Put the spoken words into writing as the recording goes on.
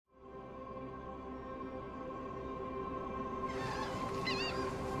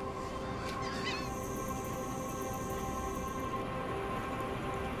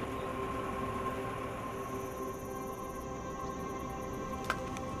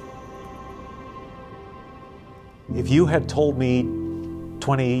If you had told me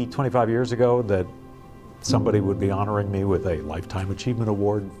 20, 25 years ago that somebody would be honoring me with a Lifetime Achievement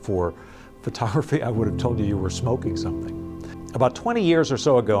Award for photography, I would have told you you were smoking something. About 20 years or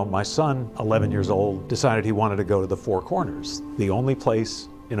so ago, my son, 11 years old, decided he wanted to go to the Four Corners, the only place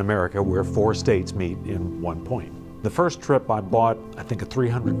in America where 4 states meet in one point. The first trip I bought, I think, a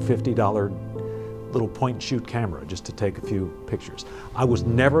 $350 little point and shoot camera just to take a few pictures. I was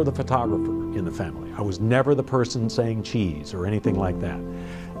never the photographer in the family. I was never the person saying cheese or anything like that.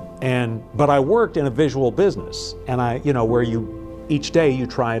 But I worked in a visual business, and where each day you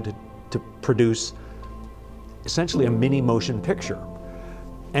tried to produce essentially a mini motion picture.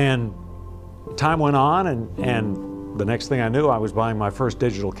 And time went on, and the next thing I knew, I was buying my first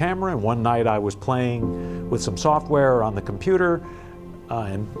digital camera, and one night I was playing with some software on the computer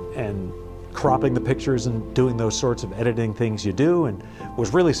and cropping the pictures and doing those sorts of editing things you do, and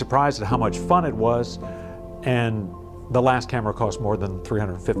was really surprised at how much fun it was. And the last camera cost more than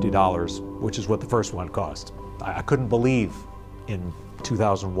 $350, which is what the first one cost. I couldn't believe in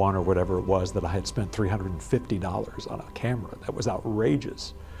 2001 or whatever it was that I had spent $350 on a camera. That was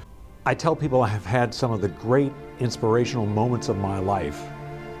outrageous. I tell people I have had some of the great inspirational moments of my life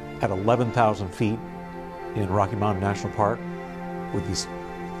at 11,000 feet in Rocky Mountain National Park with this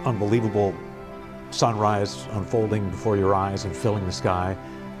unbelievable sunrise unfolding before your eyes and filling the sky,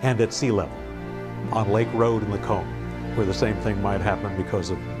 and at sea level on Lake Road in Lacombe, where the same thing might happen because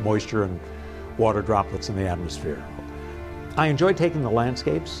of moisture and water droplets in the atmosphere. I enjoy taking the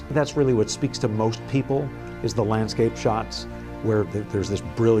landscapes. That's really what speaks to most people, is the landscape shots where there's this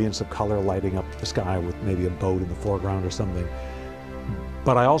brilliance of color lighting up the sky with maybe a boat in the foreground or something.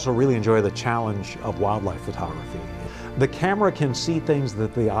 But I also really enjoy the challenge of wildlife photography. The camera can see things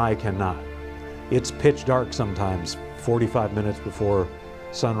that the eye cannot. It's pitch dark sometimes, 45 minutes before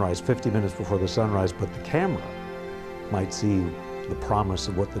sunrise, 50 minutes before the sunrise, but the camera might see the promise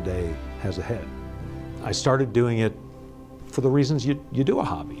of what the day has ahead. I started doing it for the reasons you do a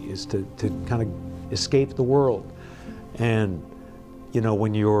hobby, is to kind of escape the world. And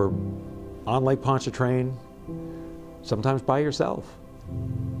when you're on Lake Pontchartrain, sometimes by yourself,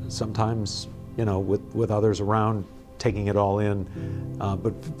 sometimes with others around, taking it all in,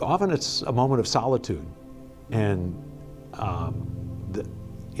 but often it's a moment of solitude. And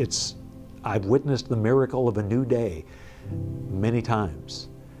I've witnessed the miracle of a new day many times,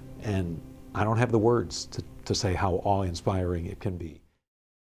 and I don't have the words to say how awe-inspiring it can be.